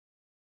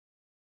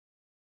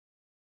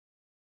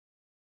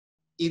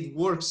it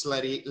works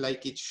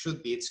like it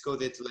should be. It's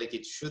coded like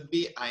it should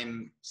be.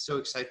 I'm so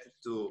excited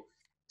to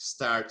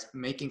start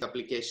making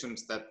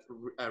applications that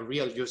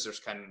real users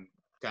can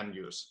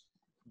use.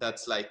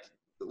 That's like,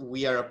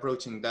 we are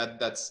approaching that.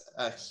 That's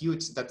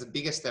the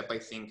biggest step I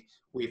think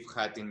we've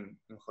had in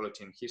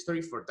Holochain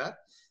history for that.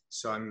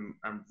 So I'm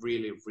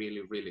really,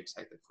 really, really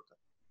excited for that.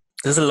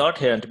 There's a lot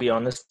here, and to be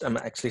honest,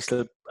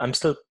 I'm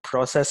still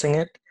processing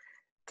it.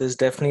 There's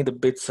definitely the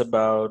bits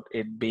about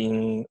it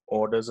being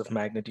orders of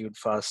magnitude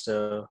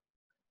faster.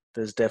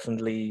 There's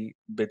definitely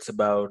bits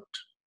about,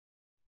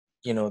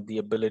 the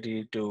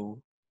ability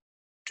to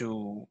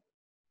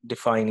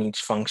define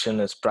each function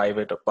as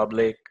private or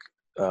public,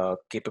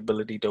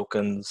 capability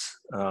tokens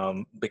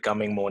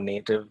becoming more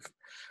native.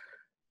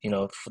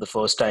 For the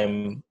first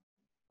time,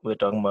 we're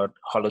talking about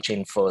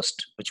Holochain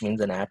first, which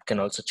means an app can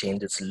also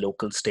change its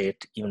local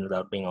state even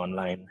without being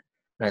online.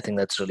 And I think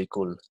that's really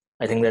cool.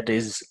 I think that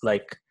is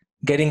like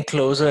getting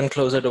closer and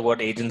closer to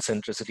what agent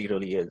centricity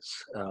really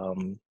is.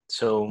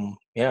 So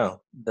yeah,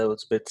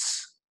 those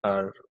bits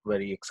are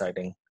very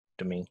exciting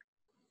to me.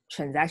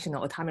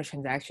 Transactional, autonomous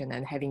transaction,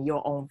 and having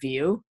your own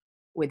view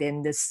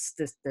within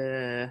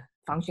the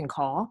function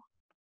call.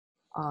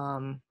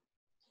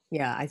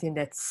 Yeah, I think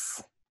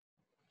that's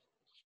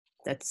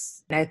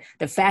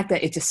the fact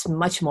that it's just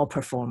much more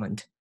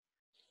performant,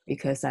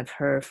 because I've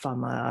heard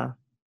from a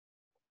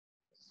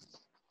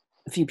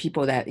few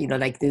people that,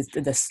 like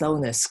the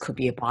slowness could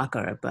be a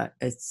blocker, but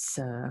it's,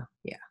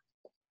 yeah,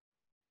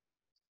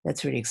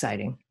 that's really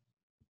exciting.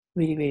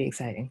 Really, really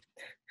exciting.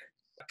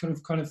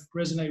 Kind of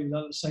resonate with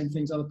the same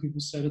things other people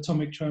said.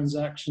 Atomic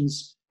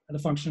transactions at a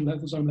function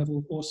level, zone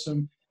level,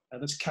 awesome.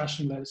 That's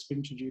caching that's been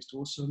introduced,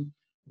 awesome.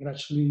 I'm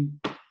actually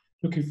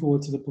looking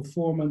forward to the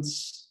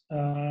performance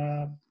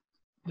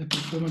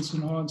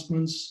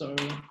enhancements. So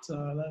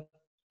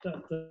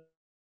that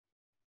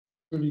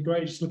really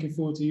great. Just looking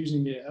forward to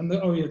using it. And the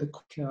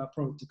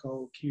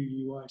protocol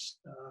𝗂𝗓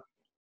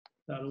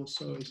that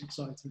also is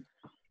exciting.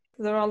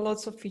 There are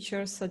lots of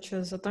features such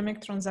as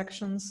atomic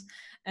transactions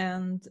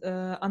and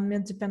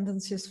unmet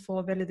dependencies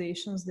for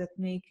validations that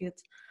make it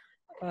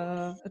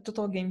a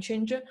total game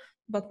changer.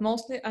 But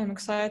mostly I'm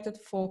excited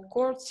for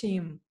core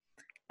team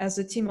as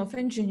a team of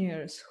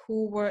engineers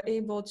who were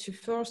able to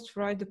first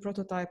write the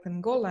prototype in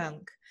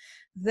Golang,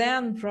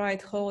 then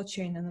write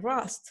Holochain in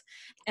Rust.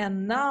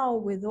 And now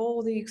with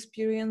all the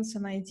experience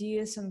and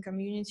ideas and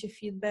community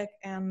feedback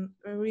and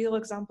real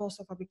examples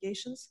of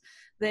applications,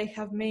 they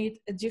have made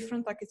a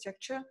different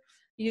architecture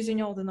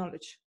using all the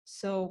knowledge.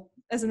 So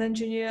as an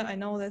engineer, I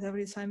know that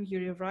every time you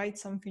rewrite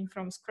something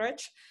from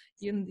scratch,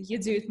 you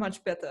do it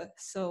much better.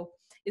 So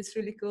it's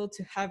really cool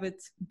to have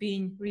it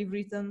being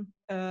rewritten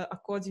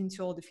according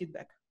to all the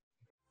feedback.